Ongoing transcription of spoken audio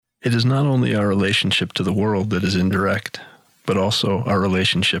It is not only our relationship to the world that is indirect, but also our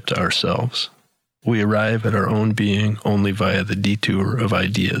relationship to ourselves. We arrive at our own being only via the detour of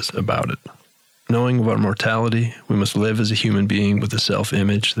ideas about it. Knowing of our mortality, we must live as a human being with a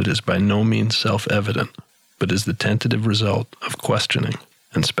self-image that is by no means self-evident, but is the tentative result of questioning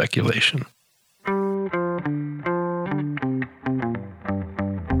and speculation.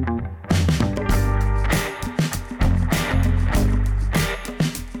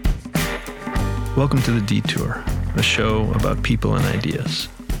 Welcome to The Detour, a show about people and ideas.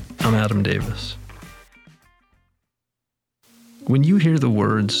 I'm Adam Davis. When you hear the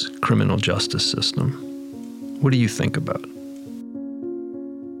words criminal justice system, what do you think about?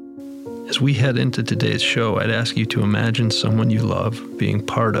 As we head into today's show, I'd ask you to imagine someone you love being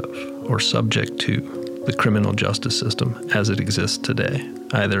part of or subject to the criminal justice system as it exists today,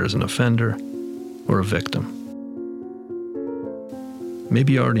 either as an offender or a victim.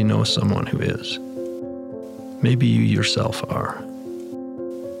 Maybe you already know someone who is. Maybe you yourself are.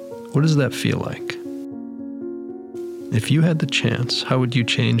 What does that feel like? If you had the chance, how would you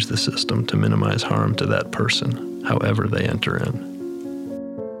change the system to minimize harm to that person, however they enter in?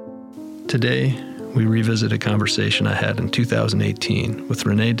 Today, we revisit a conversation I had in 2018 with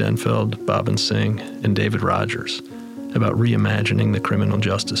Rene Denfeld, Bobbin Singh, and David Rogers about reimagining the criminal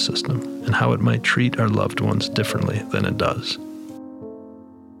justice system and how it might treat our loved ones differently than it does.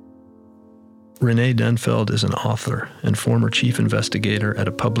 Rene Denfeld is an author and former chief investigator at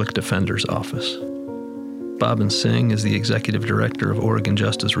a public defender's office. Bobbin Singh is the executive director of Oregon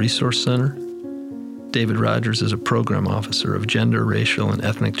Justice Resource Center. David Rogers is a program officer of gender, racial, and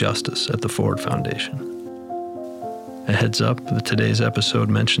ethnic justice at the Ford Foundation. A heads up that today's episode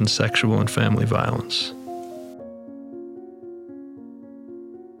mentions sexual and family violence.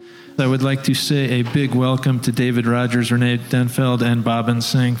 I would like to say a big welcome to David Rogers, Rene Denfeld, and Bobbin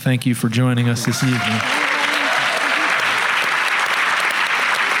Singh. Thank you for joining us this evening.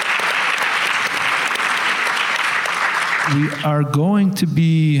 We are going to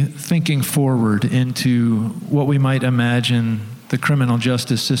be thinking forward into what we might imagine the criminal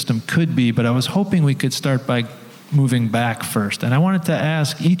justice system could be, but I was hoping we could start by moving back first. And I wanted to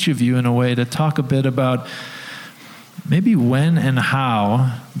ask each of you, in a way, to talk a bit about maybe when and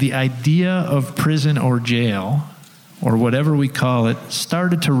how the idea of prison or jail, or whatever we call it,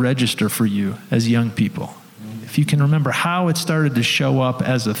 started to register for you as young people. If you can remember how it started to show up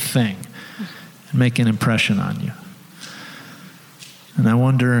as a thing and make an impression on you. And I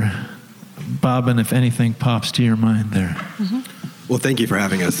wonder, Bobbin, if anything pops to your mind there. Mm-hmm. Well, thank you for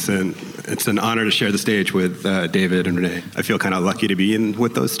having us. And it's an honor to share the stage with David and Rene. I feel kind of lucky to be in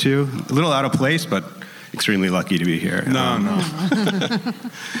with those two. A little out of place, but extremely lucky to be here. No.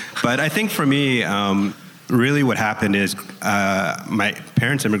 But I think for me, really what happened is my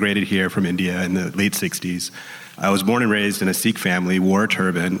parents immigrated here from India in the late 60s. I was born and raised in a Sikh family, wore a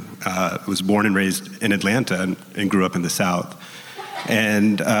turban, was born and raised in Atlanta and grew up in the South.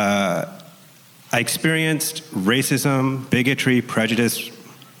 And I experienced racism, bigotry, prejudice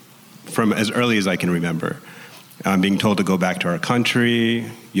from as early as I can remember. Being told to go back to our country,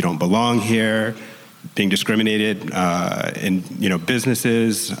 you don't belong here, being discriminated in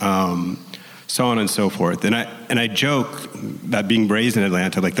businesses, so on and so forth. And I joke that being raised in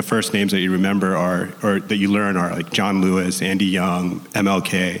Atlanta, like the first names that you remember or that you learn are like John Lewis, Andy Young,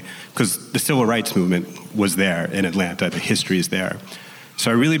 MLK, because the civil rights movement was there in Atlanta. The history is there. So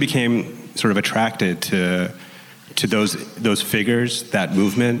I really became sort of attracted to those figures, that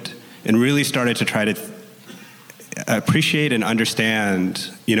movement, and really started to try to appreciate and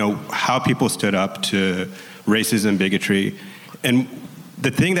understand, how people stood up to racism, bigotry. And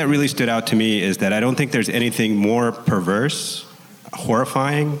the thing that really stood out to me is that I don't think there's anything more perverse,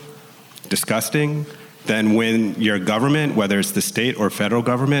 horrifying, disgusting than when your government, whether it's the state or federal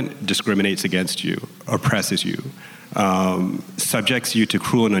government, discriminates against you, oppresses you, subjects you to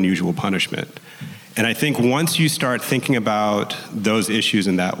cruel and unusual punishment. And I think once you start thinking about those issues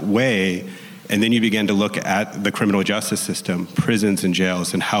in that way, and then you begin to look at the criminal justice system, prisons and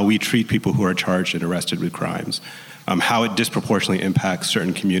jails, and how we treat people who are charged and arrested with crimes, how it disproportionately impacts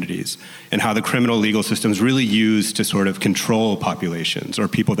certain communities, and how the criminal legal system is really used to sort of control populations or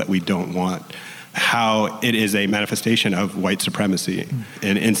people that we don't want, how it is a manifestation of white supremacy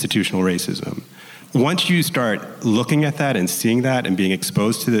and institutional racism. Once you start looking at that and seeing that and being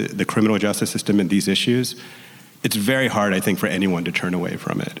exposed to the criminal justice system and these issues, it's very hard, I think, for anyone to turn away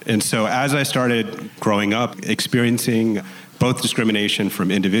from it. And so as I started growing up, experiencing both discrimination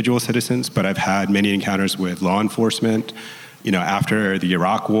from individual citizens, but I've had many encounters with law enforcement. After the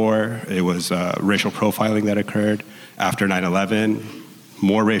Iraq War, it was racial profiling that occurred. After 9/11,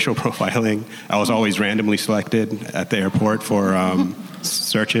 more racial profiling. I was always randomly selected at the airport for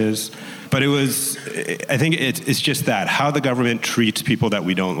searches. But I think it's just that, how the government treats people that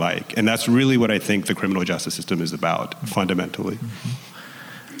we don't like. And that's really what I think the criminal justice system is about, fundamentally.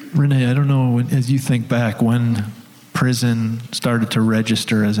 Rene, I don't know, as you think back, when prison started to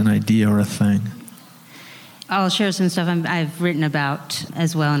register as an idea or a thing. I'll share some stuff I've written about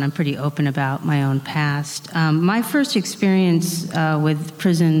as well, and I'm pretty open about my own past. My first experience with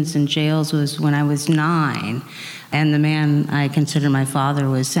prisons and jails was when I was 9, and the man I consider my father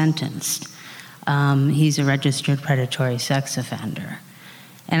was sentenced. He's a registered predatory sex offender.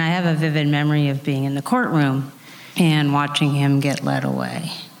 And I have a vivid memory of being in the courtroom and watching him get led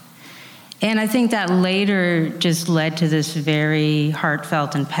away. And I think that later just led to this very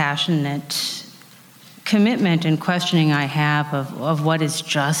heartfelt and passionate commitment and questioning I have of what is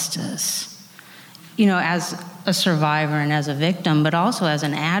justice, as a survivor and as a victim, but also as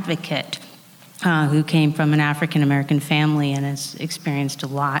an advocate who came from an African-American family and has experienced a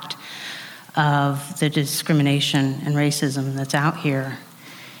lot of the discrimination and racism that's out here.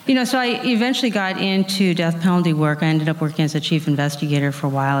 So I eventually got into death penalty work. I ended up working as a chief investigator for a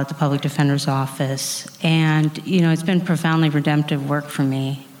while at the public defender's office. And, it's been profoundly redemptive work for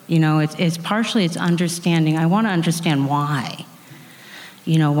me. It's partially it's understanding. I want to understand why.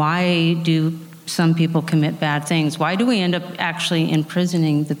 Why do some people commit bad things? Why do we end up actually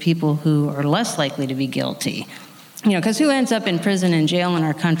imprisoning the people who are less likely to be guilty? Because who ends up in prison and jail in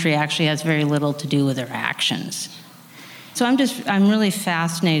our country actually has very little to do with their actions. So I'm really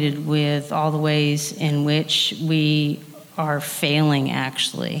fascinated with all the ways in which we are failing,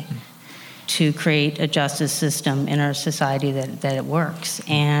 actually, to create a justice system in our society that it works.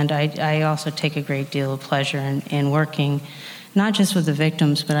 And I also take a great deal of pleasure in working, not just with the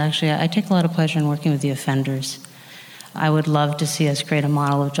victims, but actually I take a lot of pleasure in working with the offenders. I would love to see us create a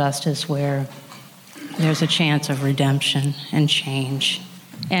model of justice where there's a chance of redemption and change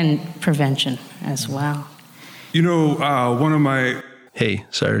and prevention as well. One of my... Hey,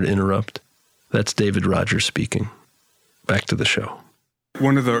 sorry to interrupt. That's David Rogers speaking. Back to the show.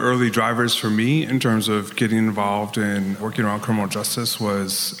 One of the early drivers for me in terms of getting involved in working around criminal justice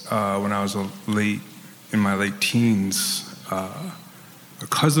was when I was in my late teens. A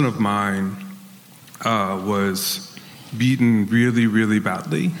cousin of mine was beaten really, really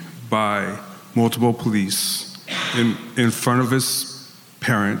badly by multiple police in front of his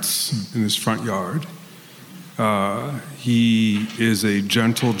parents in his front yard. He is a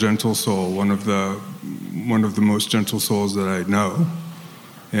gentle soul, one of the most gentle souls that I know.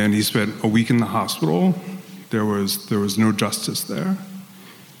 And he spent a week in the hospital. There was no justice there.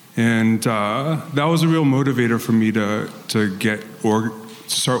 And that was a real motivator for me to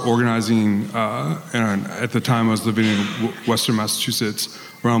start organizing. And at the time I was living in Western Massachusetts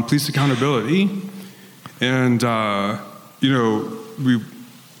around police accountability. And,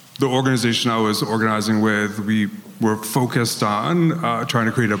 the organization I was organizing with, we were focused on trying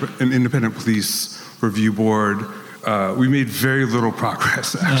to create an independent police review board. We made very little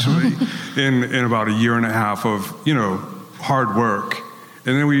progress, actually, in about a year and a half of, hard work.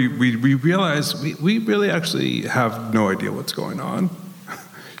 And then we realized we really actually have no idea what's going on,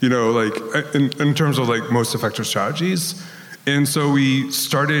 in terms of most effective strategies. And so we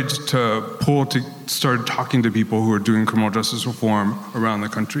started started talking to people who are doing criminal justice reform around the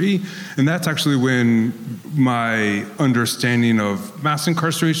country. And that's actually when my understanding of mass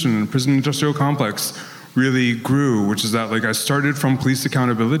incarceration and prison industrial complex really grew, which is that I started from police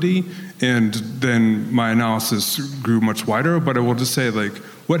accountability, and then my analysis grew much wider. But I will just say,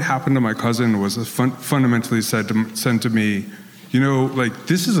 what happened to my cousin was fundamentally said to me,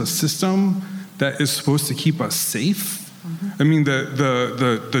 this is a system that is supposed to keep us safe. I mean,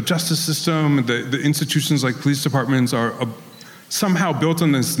 the justice system, the institutions like police departments are somehow built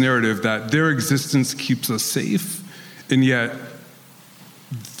on this narrative that their existence keeps us safe, and yet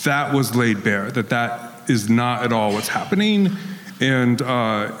that was laid bare, that is not at all what's happening, and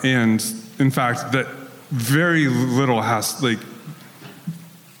in fact, that very little has,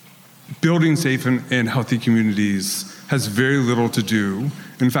 building safe and healthy communities has very little to do,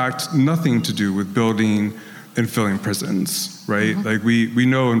 in fact, nothing to do with building and filling prisons, right? We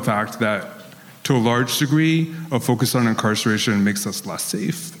know, in fact, that to a large degree, a focus on incarceration makes us less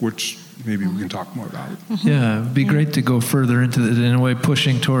safe, which maybe we can talk more about. Yeah, it'd be great to go further into it, in a way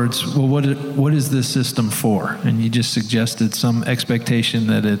pushing towards, well, what is this system for? And you just suggested some expectation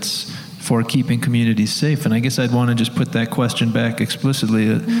that it's for keeping communities safe. And I guess I'd want to just put that question back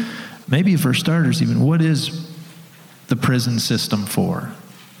explicitly. Maybe for starters even, what is the prison system for?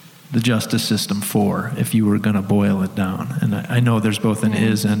 the justice system for, if you were going to boil it down? And I know there's both an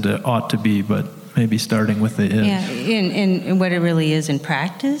is and a ought to be, but maybe starting with the is. Yeah, in what it really is in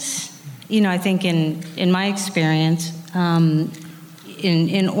practice. I think in my experience,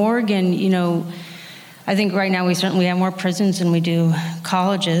 in Oregon, I think right now we certainly have more prisons than we do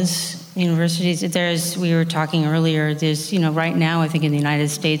colleges, universities. We were talking earlier, there's, right now I think in the United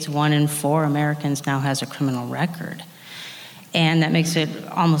States, 1 in 4 Americans now has a criminal record. And that makes it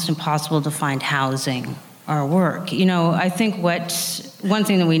almost impossible to find housing or work. I think one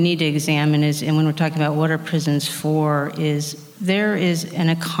thing that we need to examine is, and when we're talking about what are prisons for, is there is an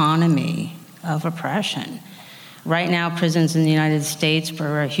economy of oppression. Right now, prisons in the United States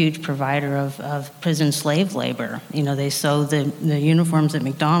are a huge provider of prison slave labor. They sew the uniforms at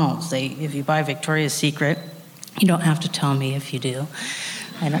McDonald's. If you buy Victoria's Secret, you don't have to tell me if you do.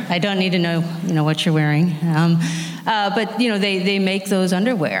 I don't need to know, what you're wearing. But they make those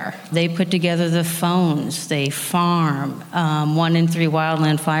underwear. They put together the phones. They farm. 1 in 3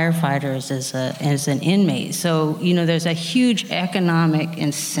 wildland firefighters as an inmate. So there's a huge economic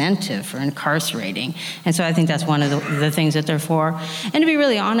incentive for incarcerating, and so I think that's one of the things that they're for. And to be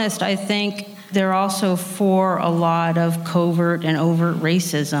really honest, I think they're also for a lot of covert and overt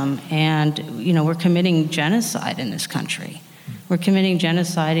racism, and we're committing genocide in this country. We're committing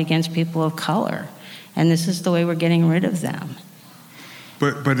genocide against people of color, and this is the way we're getting rid of them.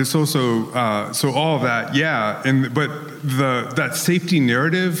 But it's also so all of that, yeah. But that safety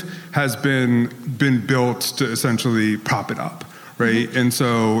narrative has been built to essentially prop it up, right? Mm-hmm. And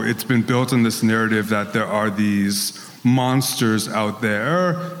so it's been built in this narrative that there are these monsters out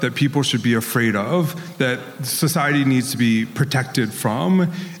there that people should be afraid of, that society needs to be protected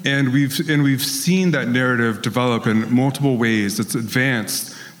from, and we've seen that narrative develop in multiple ways. It's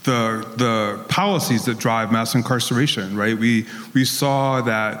advanced the policies that drive mass incarceration, right? We saw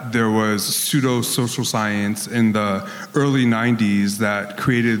that there was pseudo-social science in the early 90s that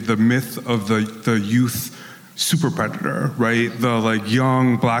created the myth of the youth super predator, right? The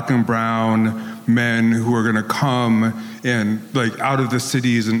young black and brown men who are going to come and out of the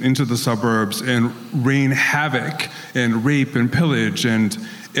cities and into the suburbs and rain havoc and rape and pillage, and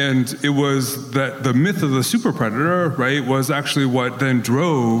it was that the myth of the super predator, right, was actually what then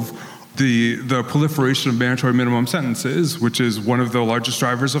drove the proliferation of mandatory minimum sentences, which is one of the largest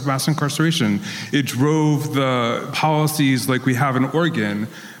drivers of mass incarceration. It drove the policies like we have in Oregon,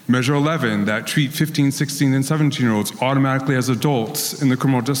 Measure 11, that treat 15, 16, and 17-year-olds automatically as adults in the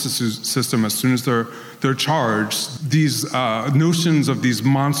criminal justice system as soon as they're charged. These notions of these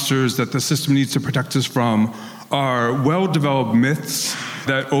monsters that the system needs to protect us from are well-developed myths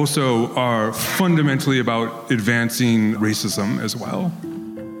that also are fundamentally about advancing racism as well.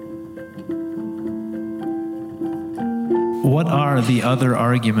 What are the other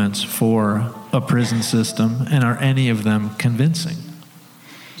arguments for a prison system, and are any of them convincing?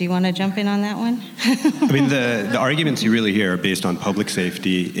 Do you want to jump in on that one? I mean, the arguments you really hear are based on public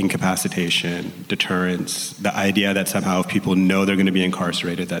safety, incapacitation, deterrence, the idea that somehow if people know they're going to be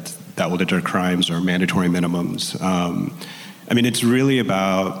incarcerated, that will deter crimes or mandatory minimums. I mean, it's really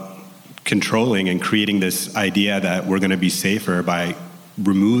about controlling and creating this idea that we're going to be safer by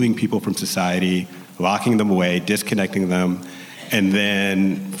removing people from society, locking them away, disconnecting them, and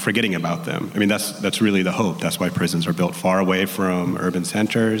then forgetting about them. I mean, that's really the hope. That's why prisons are built far away from urban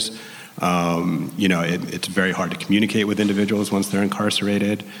centers. It's very hard to communicate with individuals once they're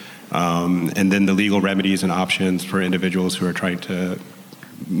incarcerated. And then the legal remedies and options for individuals who are trying to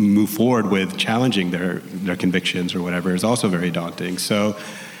move forward with challenging their convictions or whatever is also very daunting. So,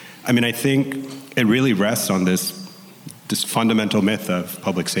 I mean, I think it really rests on this fundamental myth of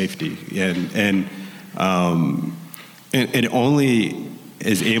public safety, and it only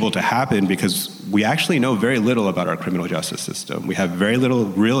is able to happen because we actually know very little about our criminal justice system. We have very little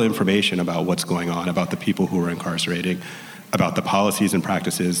real information about what's going on, about the people who are incarcerating, about the policies and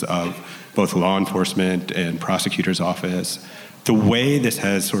practices of both law enforcement and prosecutor's office. The way this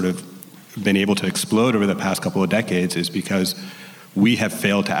has sort of been able to explode over the past couple of decades is because we have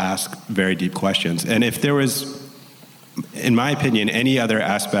failed to ask very deep questions. And if there was, in my opinion, any other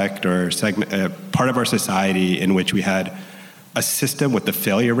aspect or segment, part of our society in which we had a system with the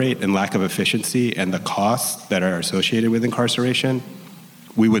failure rate and lack of efficiency and the costs that are associated with incarceration,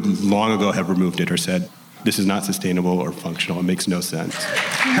 we would long ago have removed it or said, this is not sustainable or functional, it makes no sense.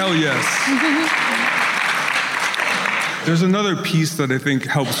 Hell yes. There's another piece that I think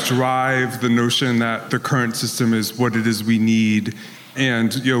helps drive the notion that the current system is what it is we need.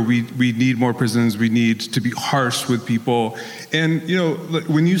 And, we need more prisons, we need to be harsh with people. And,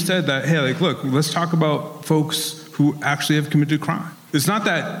 when you said that, hey, look, let's talk about folks who actually have committed crime. It's not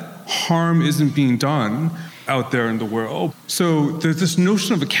that harm isn't being done out there in the world. So there's this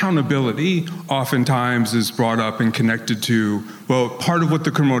notion of accountability oftentimes is brought up and connected to, well, part of what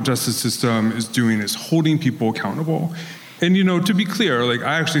the criminal justice system is doing is holding people accountable. And, to be clear,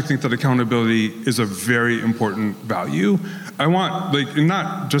 I actually think that accountability is a very important value. I want,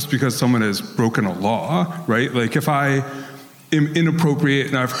 not just because someone has broken a law, right? If I am inappropriate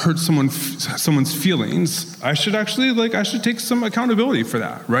and I've hurt someone's feelings, I should actually, I should take some accountability for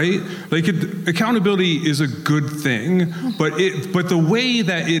that, right? Accountability is a good thing, but the way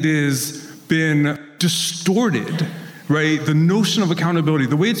that it has been distorted, right? The notion of accountability,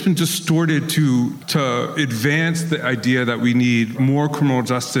 the way it's been distorted to advance the idea that we need more criminal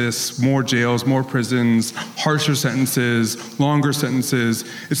justice, more jails, more prisons, harsher sentences, longer sentences.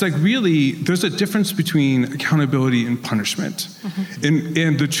 It's really, there's a difference between accountability and punishment. Mm-hmm.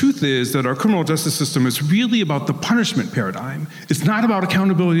 And the truth is that our criminal justice system is really about the punishment paradigm. It's not about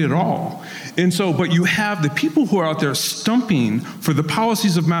accountability at all. And so, but you have the people who are out there stumping for the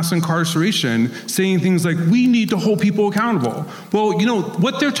policies of mass incarceration, saying things like, we need to hold people accountable. Well,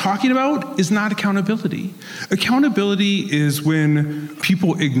 what they're talking about is not accountability. Accountability is when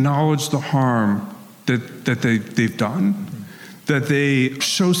people acknowledge the harm that they've done, that they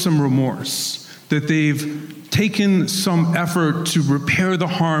show some remorse, that they've taken some effort to repair the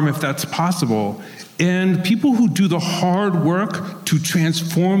harm if that's possible, and people who do the hard work to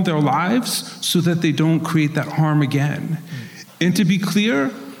transform their lives so that they don't create that harm again. And to be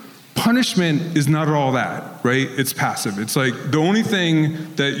clear, punishment is not all that, right? It's passive. It's the only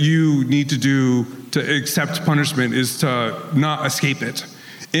thing that you need to do to accept punishment is to not escape it.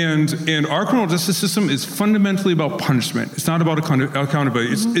 And our criminal justice system is fundamentally about punishment. It's not about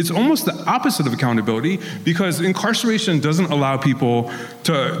accountability. It's almost the opposite of accountability, because incarceration doesn't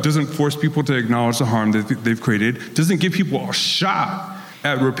force people to acknowledge the harm that they've created, doesn't give people a shot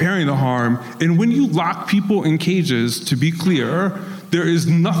at repairing the harm. And when you lock people in cages, to be clear, there is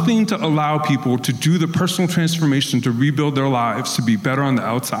nothing to allow people to do the personal transformation to rebuild their lives to be better on the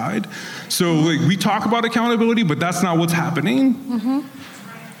outside. So we talk about accountability, but that's not what's happening. Mm-hmm.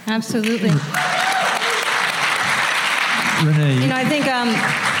 Absolutely. Rene. I think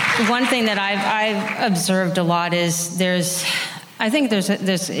one thing that I've observed a lot is there's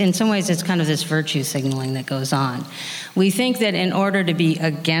in some ways it's kind of this virtue signaling that goes on. We think that in order to be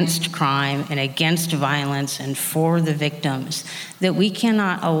against crime and against violence and for the victims, that we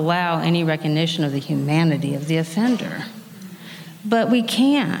cannot allow any recognition of the humanity of the offender. But we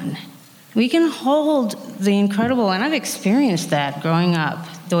can. We can hold the incredible, and I've experienced that growing up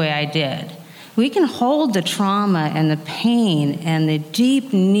the way I did. We can hold the trauma and the pain and the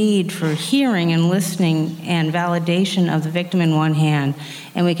deep need for hearing and listening and validation of the victim in one hand,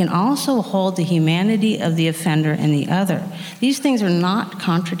 and we can also hold the humanity of the offender in the other. These things are not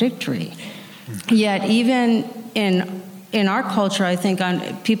contradictory. Yet even in our culture, I think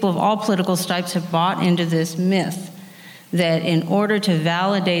people of all political stripes have bought into this myth that in order to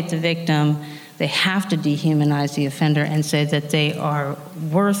validate the victim, they have to dehumanize the offender and say that they are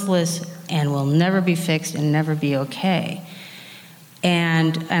worthless and will never be fixed and never be okay.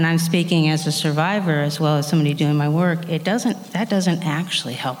 And I'm speaking as a survivor as well as somebody doing my work. That doesn't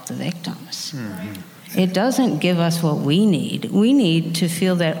actually help the victims. Mm-hmm. It doesn't give us what we need. We need to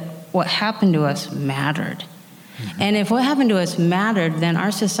feel that what happened to us mattered. Mm-hmm. And if what happened to us mattered, then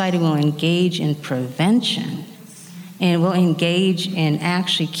our society will engage in prevention and will engage in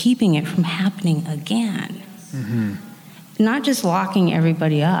actually keeping it from happening again. Mm-hmm. Not just locking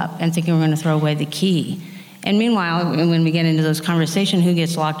everybody up and thinking we're going to throw away the key. And meanwhile, when we get into those conversations, who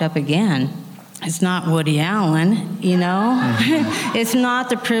gets locked up again? It's not Woody Allen, Mm-hmm. It's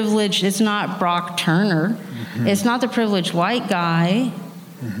not the privileged, it's not Brock Turner. Mm-hmm. It's not the privileged white guy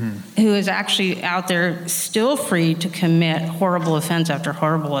who is actually out there still free to commit horrible offense after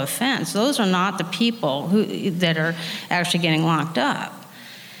horrible offense. Those are not the people that are actually getting locked up.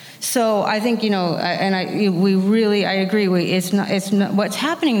 So I think, I agree. It's not, what's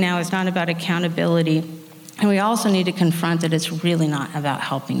happening now is not about accountability. And we also need to confront that it's really not about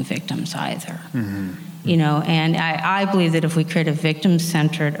helping victims either. Mm-hmm. And I believe that if we create a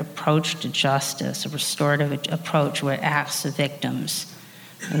victim-centered approach to justice, a restorative approach where it asks the victims,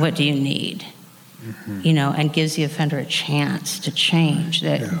 what do you need? Mm-hmm. And gives the offender a chance to change,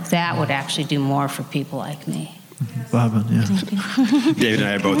 that would actually do more for people like me. Bobbin, yeah. David and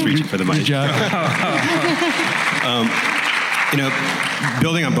I are both reaching for the mic. Good job.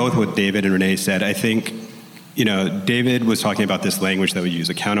 Building on both what David and Rene said, I think, David was talking about this language that we use,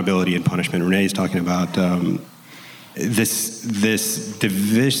 accountability and punishment. Rene is talking about this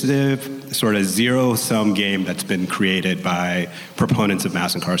divisive sort of zero-sum game that's been created by proponents of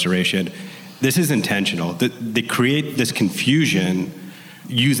mass incarceration. This is intentional. They create this confusion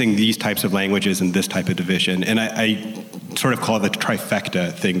using these types of languages and this type of division. And I sort of call it the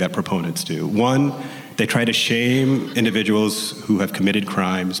trifecta thing that proponents do. One, they try to shame individuals who have committed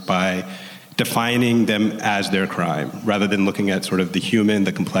crimes by defining them as their crime, rather than looking at sort of the human,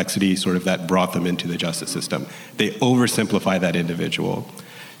 the complexity sort of that brought them into the justice system. They oversimplify that individual.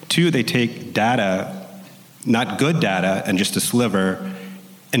 Two, they take data, not good data, and just a sliver,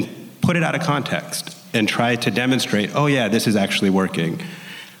 and put it out of context and try to demonstrate, oh yeah, this is actually working.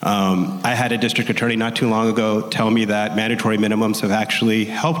 I had a district attorney not too long ago tell me that mandatory minimums have actually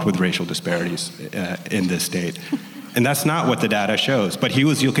helped with racial disparities in this state. And that's not what the data shows. But he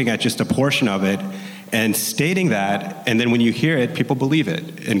was looking at just a portion of it and stating that, and then when you hear it, people believe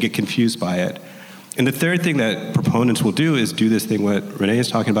it and get confused by it. And the third thing that proponents will do is do this thing what Rene is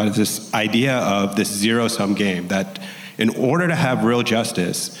talking about, is this idea of this zero-sum game, that in order to have real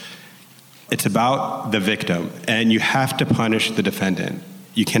justice, it's about the victim, and you have to punish the defendant.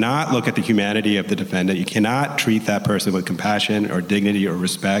 You cannot look at the humanity of the defendant. You cannot treat that person with compassion or dignity or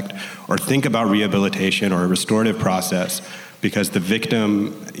respect, or think about rehabilitation or a restorative process, because the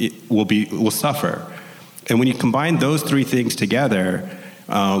victim will suffer. And when you combine those three things together,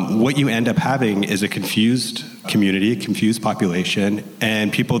 what you end up having is a confused community, a confused population,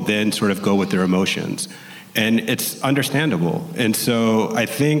 and people then sort of go with their emotions. And it's understandable. And so I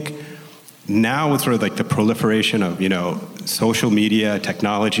think now with sort of like the proliferation of, social media,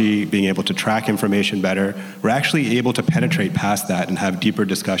 technology, being able to track information better, we're actually able to penetrate past that and have deeper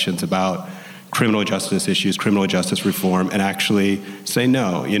discussions about criminal justice issues, criminal justice reform, and actually say,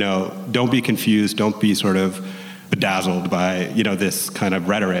 no, don't be confused, don't be sort of bedazzled by, this kind of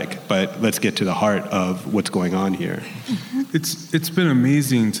rhetoric, but let's get to the heart of what's going on here. It's been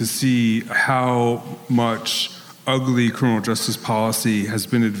amazing to see how much ugly criminal justice policy has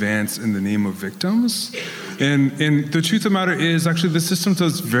been advanced in the name of victims. And the truth of the matter is, actually, the system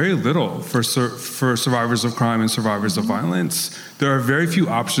does very little for survivors of crime and survivors of violence. There are very few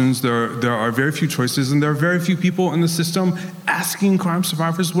options, there are very few choices, and there are very few people in the system asking crime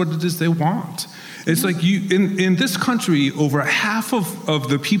survivors what it is they want. It's like in this country, over half of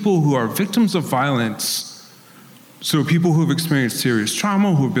the people who are victims of violence, so people who have experienced serious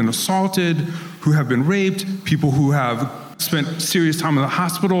trauma, who have been assaulted, who have been raped, people who have spent serious time in the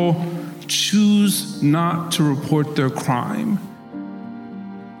hospital, choose not to report their crime.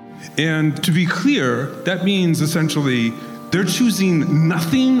 And to be clear, that means essentially they're choosing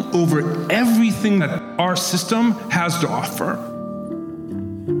nothing over everything that our system has to offer.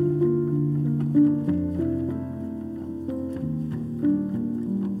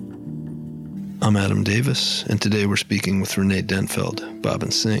 I'm Adam Davis, and today we're speaking with Rene Denfeld,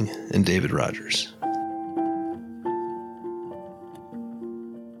 Bobbin Singh, and David Rogers.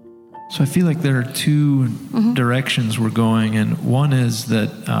 So I feel like there are two directions we're going, and one is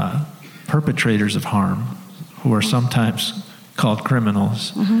that perpetrators of harm, who are sometimes called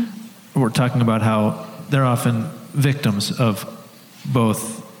criminals, we're talking about how they're often victims of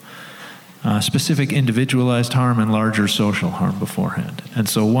both specific individualized harm and larger social harm beforehand. And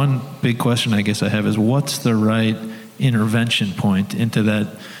so one big question I guess I have is, what's the right intervention point into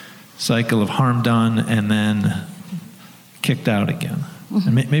that cycle of harm done and then kicked out again?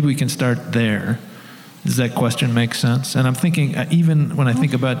 And maybe we can start there. Does that question make sense? And I'm thinking, even when I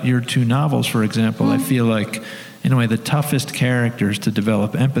think about your two novels, for example, I feel like, in a way, the toughest characters to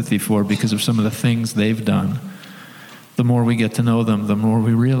develop empathy for, because of some of the things they've done, the more we get to know them, the more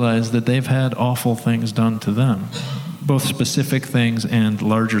we realize that they've had awful things done to them, both specific things and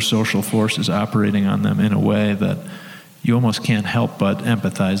larger social forces operating on them in a way that you almost can't help but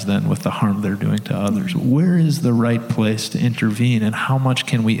empathize then with the harm they're doing to others. Where is the right place to intervene, and how much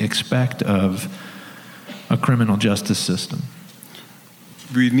can we expect of a criminal justice system?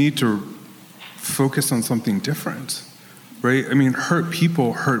 We need to focus on something different, right? I mean, hurt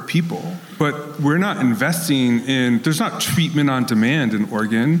people, but we're not investing in, there's not treatment on demand in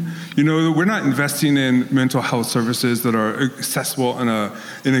Oregon. We're not investing in mental health services that are accessible in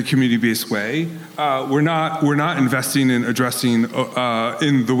a community-based way. We're not investing in addressing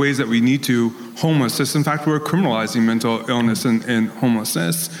in the ways that we need to homelessness. In fact, we're criminalizing mental illness and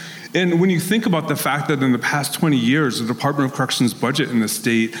homelessness. And when you think about the fact that in the past 20 years, the Department of Corrections budget in the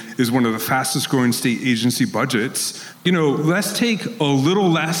state is one of the fastest growing state agency budgets, let's take a little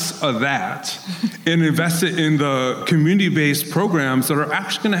less of that and invest it in the community-based programs that are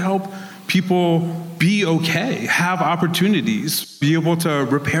actually going to help people be okay, have opportunities, be able to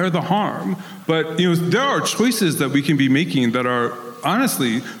repair the harm. But there are choices that we can be making that are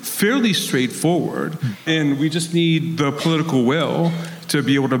honestly fairly straightforward, and we just need the political will to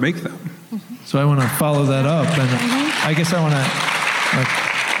be able to make them. So I want to follow that up, and I guess I want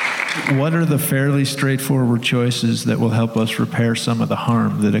to, what are the fairly straightforward choices that will help us repair some of the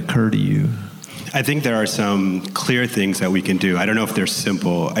harm that occur to you? I think there are some clear things that we can do. I don't know if they're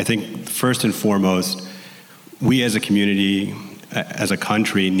simple. I think first and foremost, we as a community, as a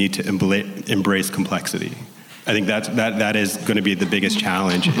country, need to embrace complexity. I think that is going to be the biggest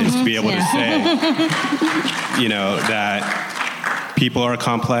challenge, is to be able to say, that people are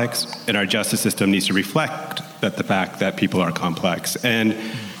complex, and our justice system needs to reflect the fact that people are complex. And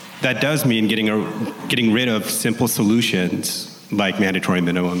that does mean getting rid of simple solutions like mandatory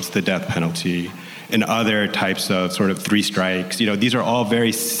minimums, the death penalty, and other types of sort of 3 strikes. These are all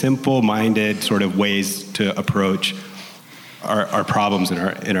very simple-minded sort of ways to approach our problems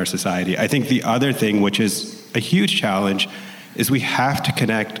in our society. I think the other thing, which is a huge challenge, is we have to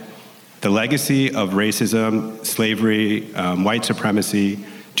connect the legacy of racism, slavery, white supremacy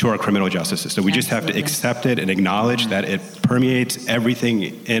to our criminal justice system. We just have to accept it and acknowledge that it permeates everything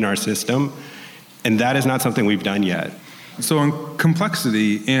in our system, and that is not something we've done yet. So on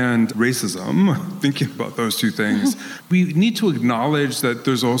complexity and racism, thinking about those two things, we need to acknowledge that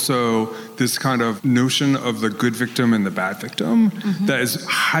there's also this kind of notion of the good victim and the bad victim that is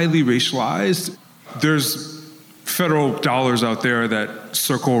highly racialized. There's federal dollars out there that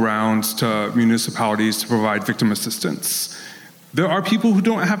circle around to municipalities to provide victim assistance. There are people who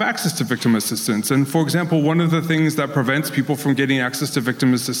don't have access to victim assistance. And for example, one of the things that prevents people from getting access to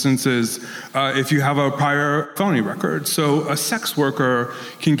victim assistance is if you have a prior felony record. So a sex worker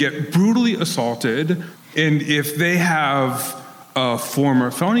can get brutally assaulted, and if they have a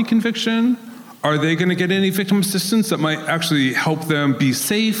former felony conviction, are they going to get any victim assistance that might actually help them be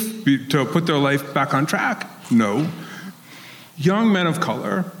safe, to put their life back on track? No. Young men of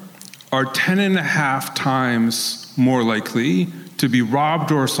color are 10.5 times more likely to be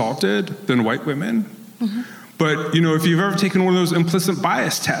robbed or assaulted than white women. But if you've ever taken one of those implicit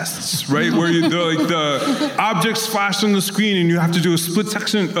bias tests, right, where the objects flash on the screen and you have to do a split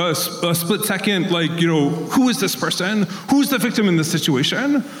second, who is this person? Who's the victim in this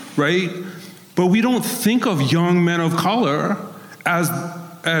situation, right? But we don't think of young men of color as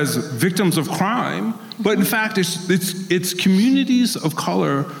victims of crime, but in fact, it's communities of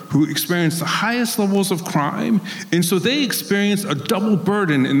color who experience the highest levels of crime, and so they experience a double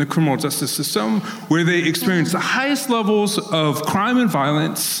burden in the criminal justice system, where they experience the highest levels of crime and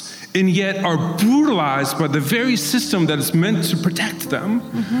violence, and yet are brutalized by the very system that is meant to protect them,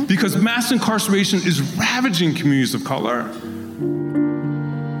 because mass incarceration is ravaging communities of color.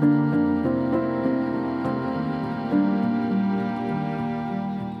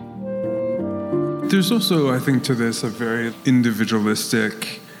 There's also, I think, to this a very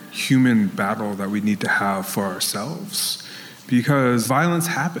individualistic human battle that we need to have for ourselves, because violence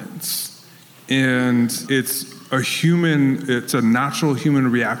happens, and it's a natural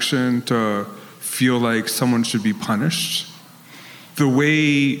human reaction to feel like someone should be punished. The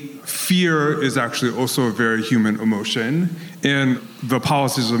way fear is actually also a very human emotion, and the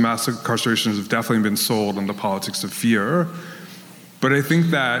policies of mass incarceration have definitely been sold on the politics of fear. But I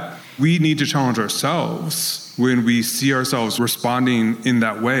think that we need to challenge ourselves when we see ourselves responding in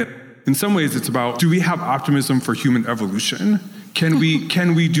that way. In some ways, it's about, do we have optimism for human evolution? Can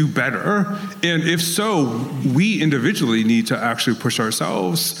we do better? And if so, we individually need to actually push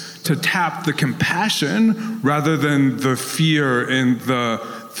ourselves to tap the compassion rather than the fear and the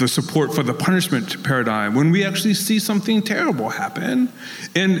support for the punishment paradigm when we actually see something terrible happen.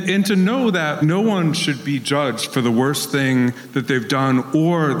 And to know that no one should be judged for the worst thing that they've done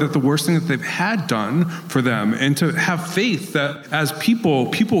or that the worst thing that they've had done for them, and to have faith that as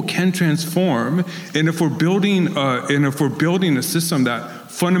people can transform. And if we're building a system that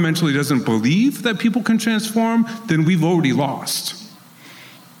fundamentally doesn't believe that people can transform, then we've already lost.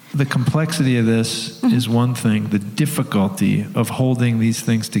 The complexity of this is one thing. The difficulty of holding these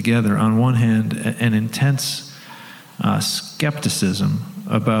things together, on one hand, an intense skepticism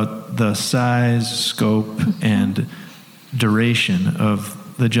about the size, scope, and duration of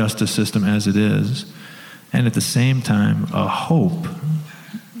the justice system as it is, and at the same time, a hope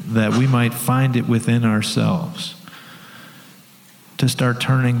that we might find it within ourselves to start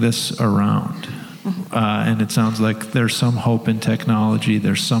turning this around. And it sounds like there's some hope in technology,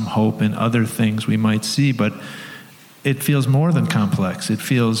 there's some hope in other things we might see, but it feels more than complex. It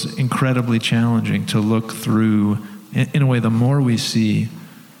feels incredibly challenging to look through. In a way, the more we see,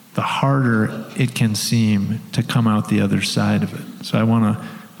 the harder it can seem to come out the other side of it. So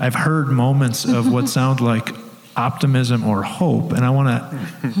I've heard moments of what sound like optimism or hope, and I want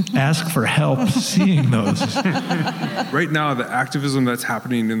to ask for help seeing those. Right now, the activism that's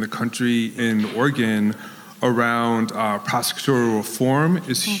happening in the country, in Oregon, around prosecutorial reform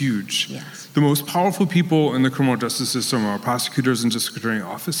is huge. Yes. The most powerful people in the criminal justice system are prosecutors and district attorney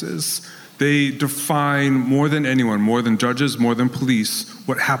offices. They define more than anyone, more than judges, more than police,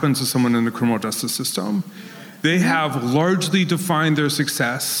 what happens to someone in the criminal justice system. They have largely defined their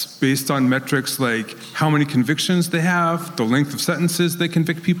success based on metrics like how many convictions they have, the length of sentences they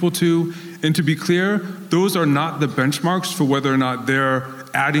convict people to. And to be clear, those are not the benchmarks for whether or not they're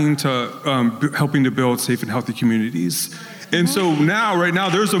adding to helping to build safe and healthy communities. And so right now,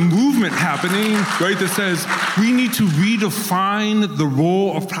 there's a movement happening, right, that says we need to redefine the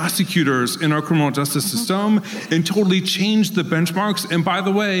role of prosecutors in our criminal justice system and totally change the benchmarks. And by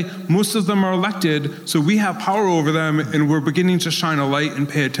the way, most of them are elected, so we have power over them, and we're beginning to shine a light and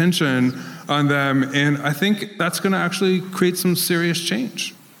pay attention on them. And I think that's going to actually create some serious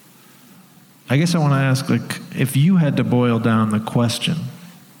change. I guess I want to ask, if you had to boil down the question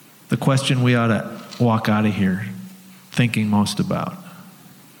we ought to walk out of here thinking most about.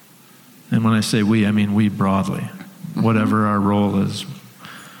 And when I say we, I mean we broadly, whatever our role is.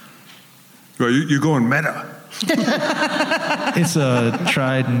 Well, you're going meta. It's a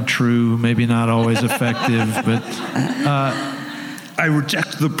tried and true, maybe not always effective, but... I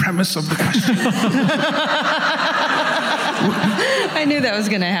reject the premise of the question. I knew that was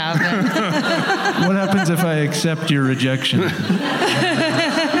going to happen. What happens if I accept your rejection?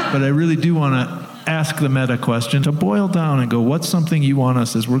 But I really do want to ask the meta question, to boil down and go, what's something you want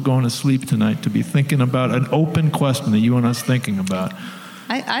us, as we're going to sleep tonight, to be thinking about, an open question that you want us thinking about?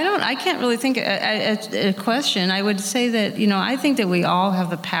 I can't really think a question. I would say that, I think that we all have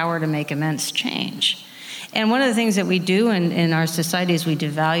the power to make immense change. And one of the things that we do in our society is we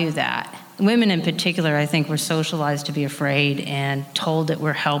devalue that. Women in particular, I think, we're socialized to be afraid and told that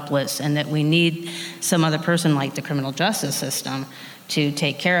we're helpless and that we need some other person like the criminal justice system to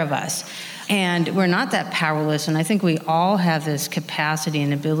take care of us. And we're not that powerless, and I think we all have this capacity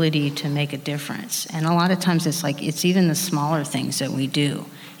and ability to make a difference. And a lot of times it's even the smaller things that we do,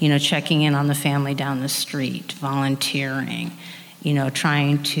 checking in on the family down the street, volunteering,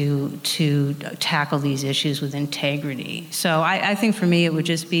 trying to tackle these issues with integrity. So I think for me it would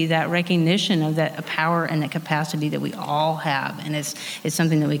just be that recognition of that power and the capacity that we all have, and it's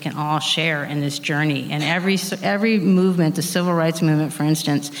something that we can all share in this journey. And every movement, the civil rights movement, for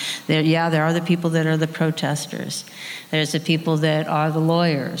instance, there are the people that are the protesters. There's the people that are the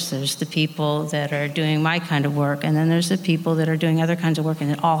lawyers. There's the people that are doing my kind of work, and then there's the people that are doing other kinds of work, and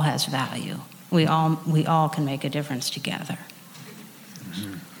it all has value. We all can make a difference together.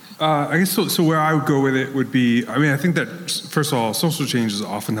 I guess so where I would go with it would be, I think that, first of all, social change is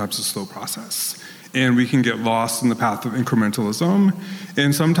oftentimes a slow process. And we can get lost in the path of incrementalism.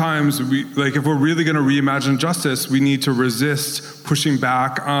 And sometimes, if we're really going to reimagine justice, we need to resist pushing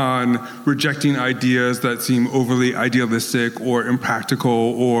back on rejecting ideas that seem overly idealistic or impractical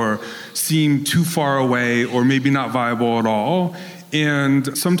or seem too far away or maybe not viable at all.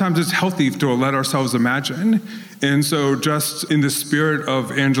 And sometimes it's healthy to let ourselves imagine. And so just in the spirit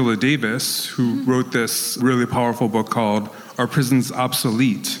of Angela Davis, who wrote this really powerful book called Are Prisons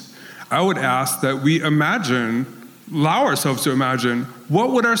Obsolete? I would ask that we allow ourselves to imagine,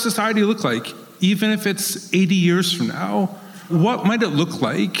 what would our society look like, even if it's 80 years from now? What might it look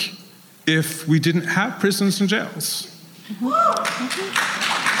like if we didn't have prisons and jails?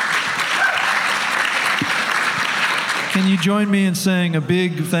 Can you join me in saying a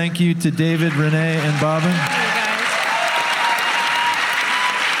big thank you to David, Rene, and Bobbin?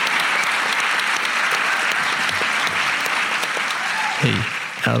 Hey,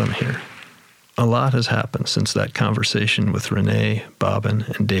 Adam here. A lot has happened since that conversation with Rene, Bobbin,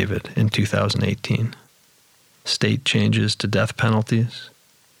 and David in 2018. State changes to death penalties,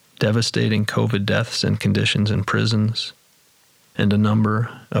 devastating COVID deaths and conditions in prisons, and a number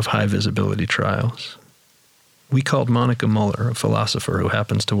of high-visibility trials. We called Monica Mueller, a philosopher who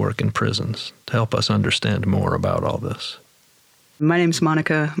happens to work in prisons, to help us understand more about all this. My name is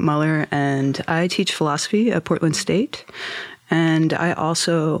Monica Mueller, and I teach philosophy at Portland State. And I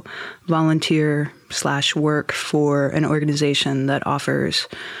also volunteer/work for an organization that offers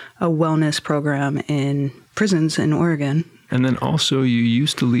a wellness program in prisons in Oregon. And then also you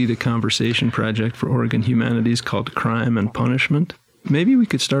used to lead a conversation project for Oregon Humanities called Crime and Punishment. Maybe we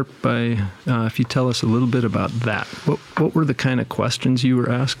could start by, if you tell us a little bit about that. What were the kind of questions you were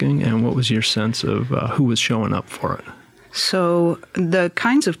asking, and what was your sense of who was showing up for it? So the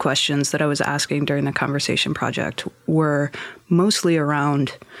kinds of questions that I was asking during the conversation project were mostly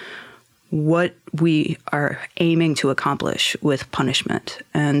around what we are aiming to accomplish with punishment.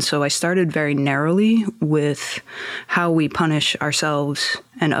 And so I started very narrowly with how we punish ourselves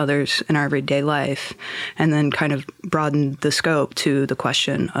and others in our everyday life, and then kind of broadened the scope to the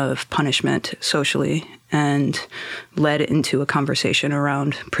question of punishment socially, and led into a conversation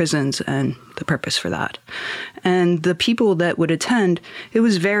around prisons and the purpose for that. And the people that would attend, it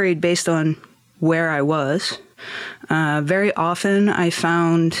was varied based on where I was. Very often I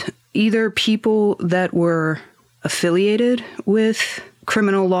found either people that were affiliated with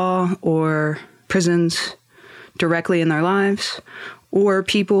criminal law or prisons directly in their lives, or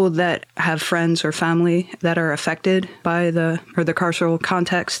people that have friends or family that are affected by the carceral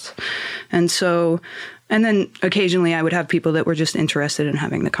context. And then occasionally I would have people that were just interested in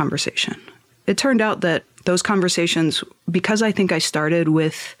having the conversation. It turned out that those conversations, because I think I started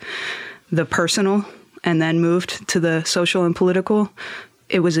with the personal and then moved to the social and political,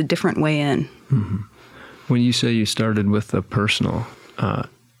 it was a different way in. Mm-hmm. When you say you started with the personal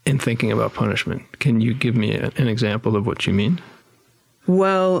in thinking about punishment, can you give me an example of what you mean?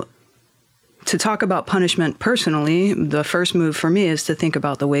 Well, to talk about punishment personally, the first move for me is to think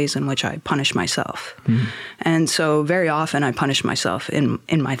about the ways in which I punish myself. Mm-hmm. And so very often I punish myself in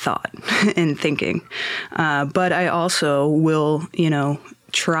my thought, in thinking. But I also will,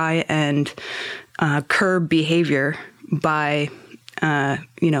 try and curb behavior by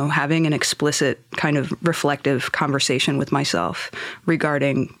having an explicit kind of reflective conversation with myself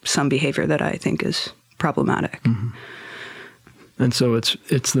regarding some behavior that I think is problematic. Mm-hmm. And so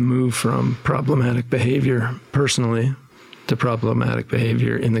it's the move from problematic behavior personally to problematic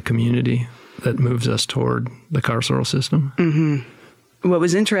behavior in the community that moves us toward the carceral system. Mm-hmm. What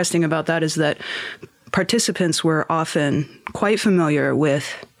was interesting about that is that participants were often quite familiar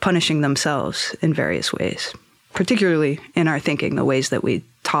with punishing themselves in various ways, particularly in our thinking, the ways that we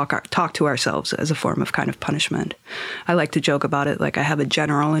talk to ourselves as a form of kind of punishment. I like to joke about it like I have a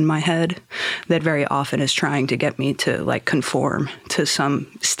general in my head that very often is trying to get me to conform to some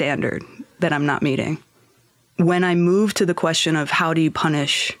standard that I'm not meeting. When I moved to the question of how do you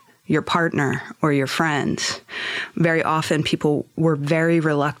punish your partner or your friends, very often people were very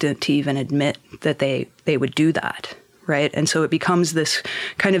reluctant to even admit that they would do that. Right. And so it becomes this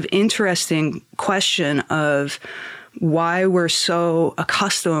kind of interesting question of why we're so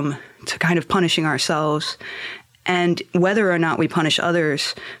accustomed to kind of punishing ourselves, and whether or not we punish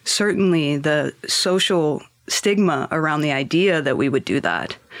others. Certainly the social stigma around the idea that we would do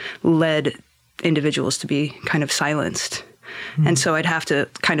that led individuals to be kind of silenced. Mm-hmm. And so I'd have to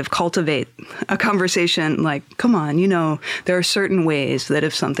kind of cultivate a conversation like, come on, there are certain ways that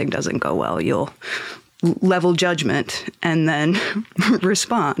if something doesn't go well, you'll level judgment and then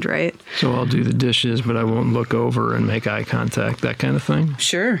respond, right? So I'll do the dishes, but I won't look over and make eye contact, that kind of thing?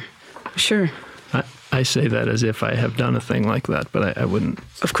 Sure. I say that as if I have done a thing like that, but I wouldn't.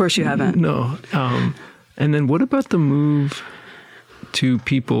 Of course you haven't. No. And then what about the move to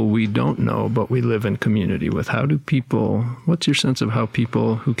people we don't know, but we live in community with? What's your sense of how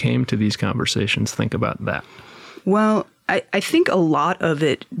people who came to these conversations think about that? Well, I think a lot of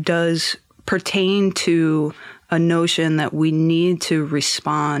it does pertain to a notion that we need to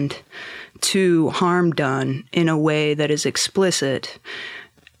respond to harm done in a way that is explicit,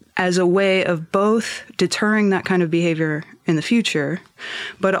 as a way of both deterring that kind of behavior in the future,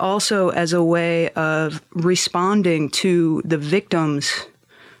 but also as a way of responding to the victim's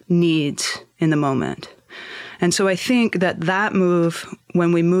needs in the moment. And so I think that move,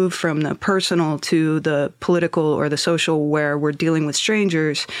 when we move from the personal to the political or the social, where we're dealing with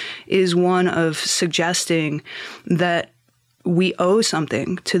strangers, is one of suggesting that we owe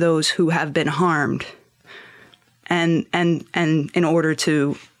something to those who have been harmed, and in order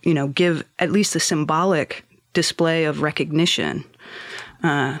to give at least a symbolic display of recognition,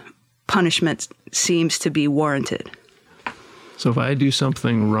 punishment seems to be warranted. So if I do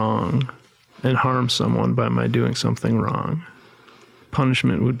something wrong and harm someone by my doing something wrong,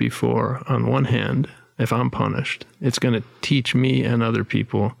 punishment would be for, on one hand, if I'm punished, it's going to teach me and other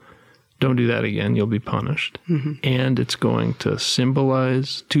people, don't do that again, you'll be punished. Mm-hmm. And it's going to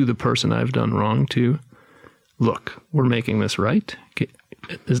symbolize to the person I've done wrong to, look, we're making this right.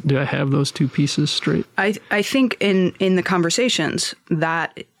 Do I have those two pieces straight? I think in the conversations,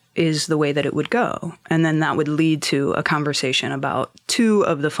 that is the way that it would go. And then that would lead to a conversation about two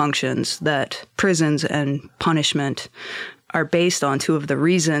of the functions that prisons and punishment are based on. Two of the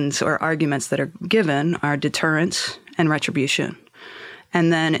reasons or arguments that are given are deterrence and retribution.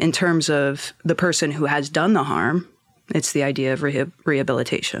 And then in terms of the person who has done the harm, It's the idea of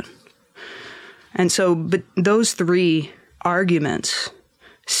rehabilitation. And so, but those three arguments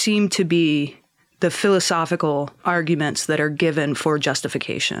seem to be the philosophical arguments that are given for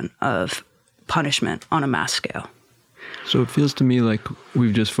justification of punishment on a mass scale. So it feels to me like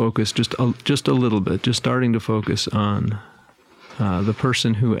we've just focused just a little bit, just starting to focus on the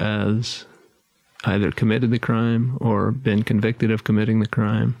person who has either committed the crime or been convicted of committing the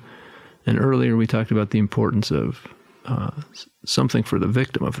crime. And earlier we talked about the importance of something for the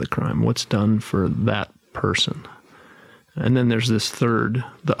victim of the crime, what's done for that person. And then there's this third,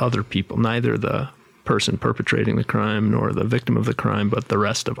 the other people, neither the person perpetrating the crime nor the victim of the crime, but the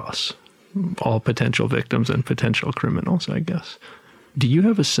rest of us, all potential victims and potential criminals, I guess. Do you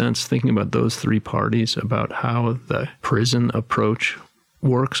have a sense, thinking about those three parties, about how the prison approach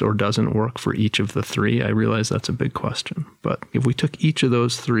works or doesn't work for each of the three? I realize that's a big question, but if we took each of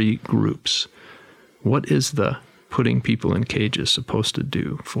those three groups, what is the putting people in cages supposed to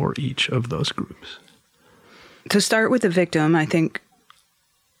do for each of those groups? To start with the victim, I think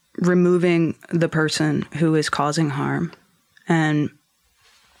removing the person who is causing harm and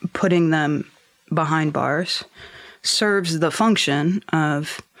putting them behind bars serves the function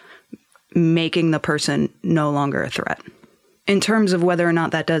of making the person no longer a threat. In terms of whether or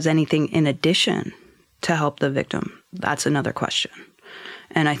not that does anything in addition to help the victim, that's another question.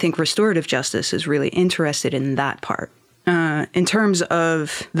 And I think restorative justice is really interested in that part. In terms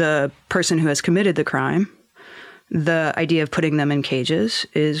of the person who has committed the crime, the idea of putting them in cages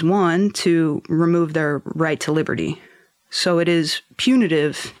is, one, to remove their right to liberty. So it is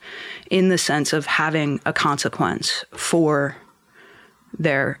punitive in the sense of having a consequence for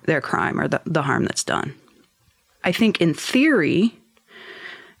their crime or the harm that's done. I think in theory,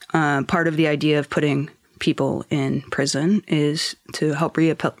 part of the idea of putting people in prison is to help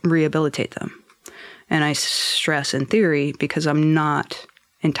rehabilitate them. And I stress in theory because I'm not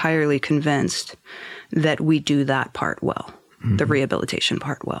entirely convinced that we do that part well, the rehabilitation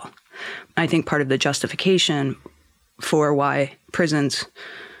part well. I think part of the justification for why prisons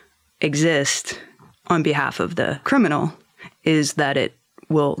exist on behalf of the criminal is that it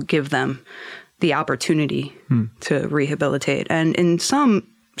will give them the opportunity to rehabilitate and in some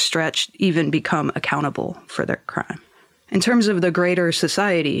stretch even become accountable for their crime. In terms of the greater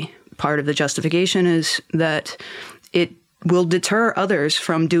society, part of the justification is that it will deter others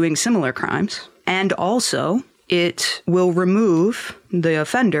from doing similar crimes, and also it will remove the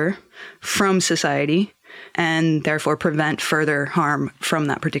offender from society and therefore prevent further harm from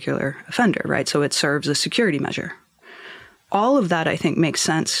that particular offender, right? So it serves a security measure. All of that, I think, makes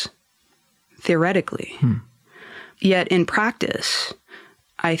sense theoretically. Yet in practice,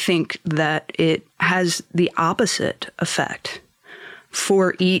 I think that it has the opposite effect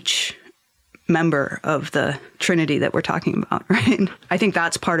for each member of the Trinity that we're talking about, right? I think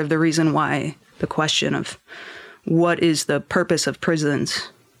that's part of the reason why the question of what is the purpose of prisons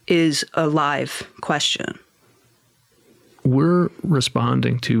is a live question. We're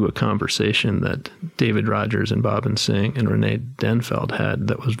responding to a conversation that David Rogers and Bobbin Singh and Rene Denfeld had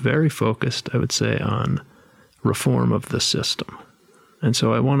that was very focused, I would say, on reform of the system. And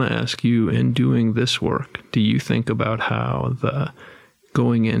so I want to ask you, in doing this work, do you think about how the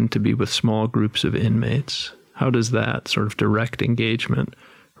going in to be with small groups of inmates, how does that sort of direct engagement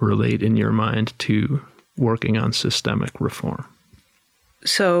relate in your mind to working on systemic reform?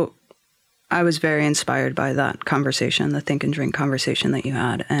 So I was very inspired by that conversation, the think and drink conversation that you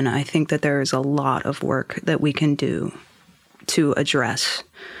had. And I think that there is a lot of work that we can do to address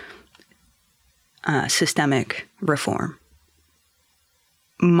systemic reform.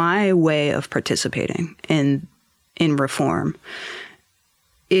 My way of participating in reform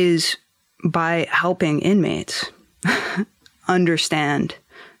is by helping inmates understand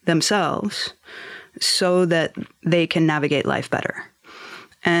themselves so that they can navigate life better.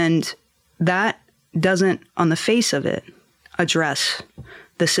 And that doesn't, on the face of it, address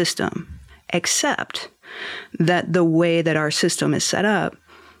the system, except that the way that our system is set up,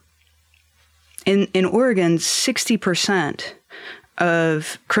 in Oregon, 60%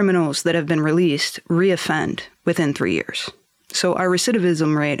 of criminals that have been released reoffend within 3 years. So our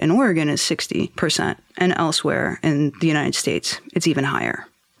recidivism rate in Oregon is 60%, and elsewhere in the United States, it's even higher.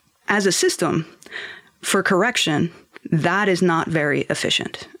 As a system, for correction, that is not very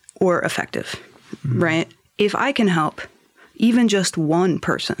efficient or effective, right? If I can help even just one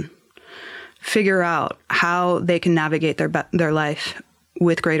person figure out how they can navigate their life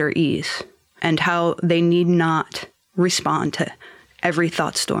with greater ease and how they need not respond to every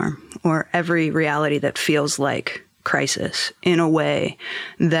thought storm or every reality that feels like crisis in a way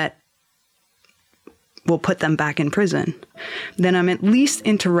that will put them back in prison, then I'm at least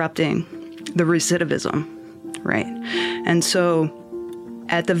interrupting the recidivism, right? And so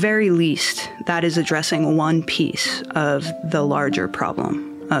at the very least, that is addressing one piece of the larger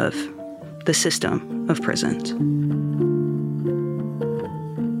problem of the system of prisons.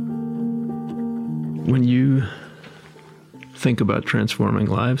 When you think about transforming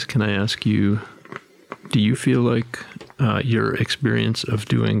lives, can I ask you, do you feel like your experience of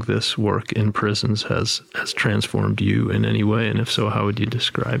doing this work in prisons has transformed you in any way? And if so, how would you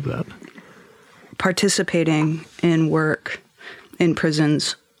describe that? Participating in work in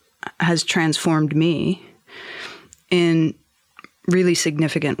prisons has transformed me in really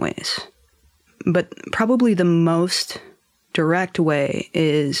significant ways. But probably the most direct way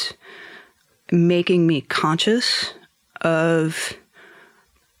is making me conscious of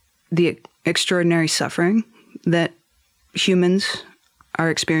the extraordinary suffering that humans are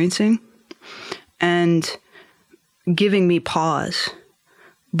experiencing and giving me pause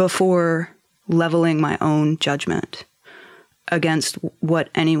before leveling my own judgment against what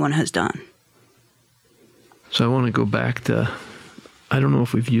anyone has done. So I want to go back to, I don't know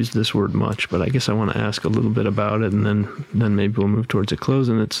if we've used this word much, but I guess I want to ask a little bit about it, and then maybe we'll move towards a close,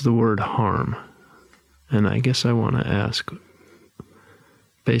 and it's the word harm. And I guess I want to ask,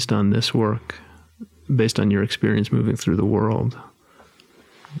 based on this work, based on your experience moving through the world,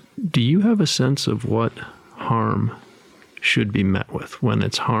 do you have a sense of what harm should be met with when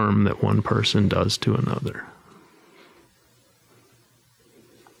it's harm that one person does to another?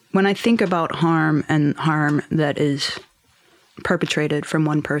 When I think about harm and harm that is perpetrated from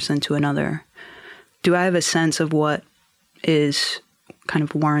one person to another, do I have a sense of what is kind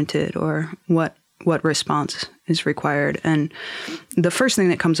of warranted or what response is required? And the first thing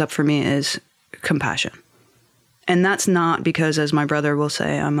that comes up for me is compassion. And that's not because, as my brother will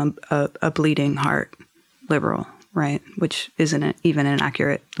say, I'm a bleeding heart liberal, right? Which isn't even an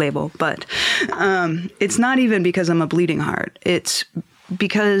accurate label. But it's not even because I'm a bleeding heart. It's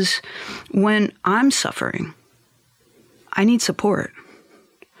because when I'm suffering, I need support.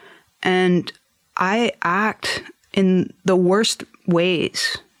 And I act in the worst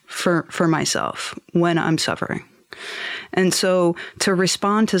ways for myself when I'm suffering. And so to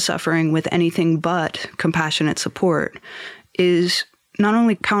respond to suffering with anything but compassionate support is not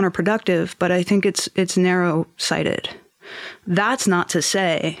only counterproductive, but I think it's narrow-sighted. That's not to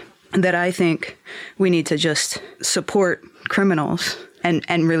say that I think we need to just support criminals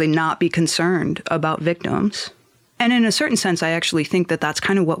and really not be concerned about victims. And in a certain sense, I actually think that that's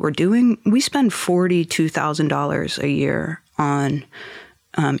kind of what we're doing. We spend $42,000 a year on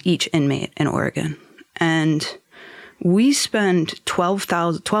each inmate in Oregon. And we spend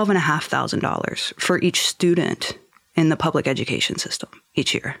 $12,500 for each student in the public education system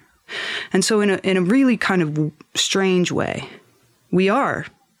each year. And so in a really kind of strange way, we are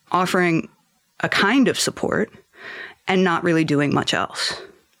offering a kind of support and not really doing much else.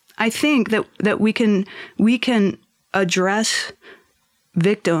 I think that we can address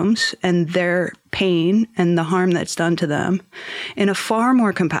victims and their pain and the harm that's done to them in a far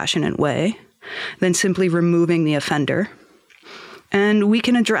more compassionate way than simply removing the offender. And we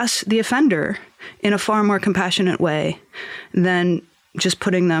can address the offender in a far more compassionate way than just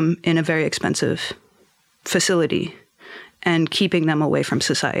putting them in a very expensive facility and keeping them away from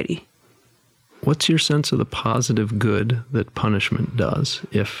society. What's your sense of the positive good that punishment does,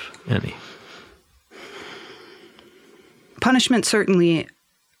 if any? Punishment certainly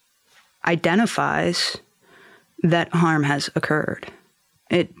identifies that harm has occurred.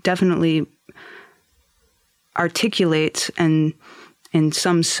 It definitely articulates and, in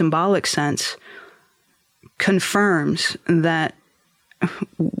some symbolic sense, confirms that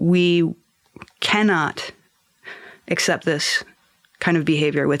we cannot accept this kind of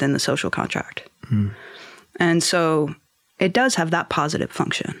behavior within the social contract. Mm. And so it does have that positive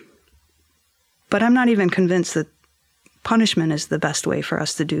function. But I'm not even convinced that punishment is the best way for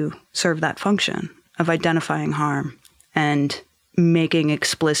us to serve that function of identifying harm and making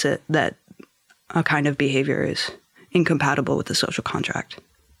explicit that a kind of behavior is incompatible with the social contract.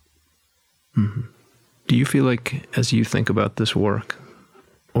 Mm-hmm. Do you feel like, as you think about this work,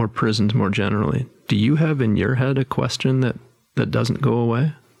 or prisons more generally, do you have in your head a question that doesn't go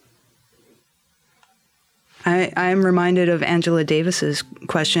away? I'm reminded of Angela Davis's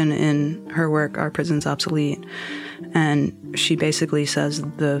question in her work, Are Prisons Obsolete? And she basically says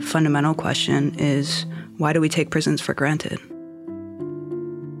the fundamental question is, why do we take prisons for granted?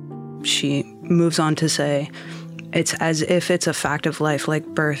 She moves on to say, it's as if it's a fact of life like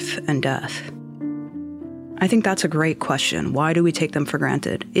birth and death. I think that's a great question. Why do we take them for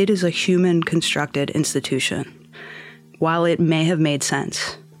granted? It is a human-constructed institution. While it may have made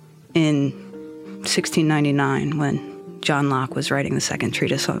sense in 1699 when John Locke was writing the second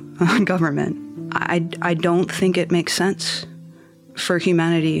treatise on government, I don't think it makes sense for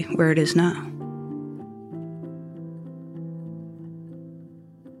humanity where it is now.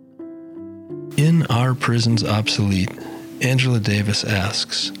 In Are Prisons Obsolete? Angela Davis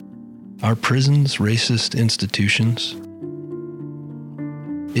asks, are prisons racist institutions?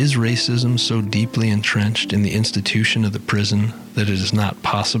 Is racism so deeply entrenched in the institution of the prison that it is not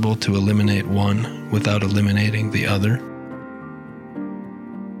possible to eliminate one without eliminating the other?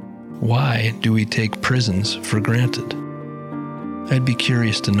 Why do we take prisons for granted? I'd be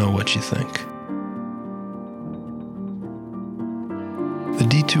curious to know what you think. The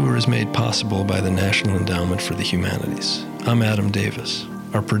Detour is made possible by the National Endowment for the Humanities. I'm Adam Davis.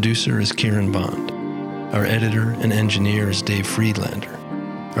 Our producer is Kieran Bond. Our editor and engineer is Dave Friedlander.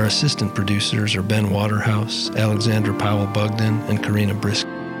 Our assistant producers are Ben Waterhouse, Alexandra Powell-Bugden, and Karina Brisk.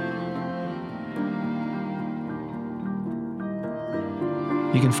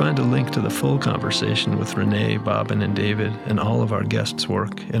 You can find a link to the full conversation with Rene, Bobbin, and David, and all of our guests'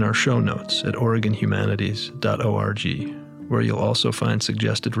 work in our show notes at OregonHumanities.org, where you'll also find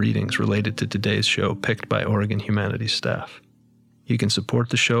suggested readings related to today's show picked by Oregon Humanities staff. You can support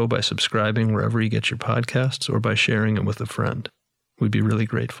the show by subscribing wherever you get your podcasts or by sharing it with a friend. We'd be really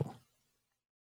grateful.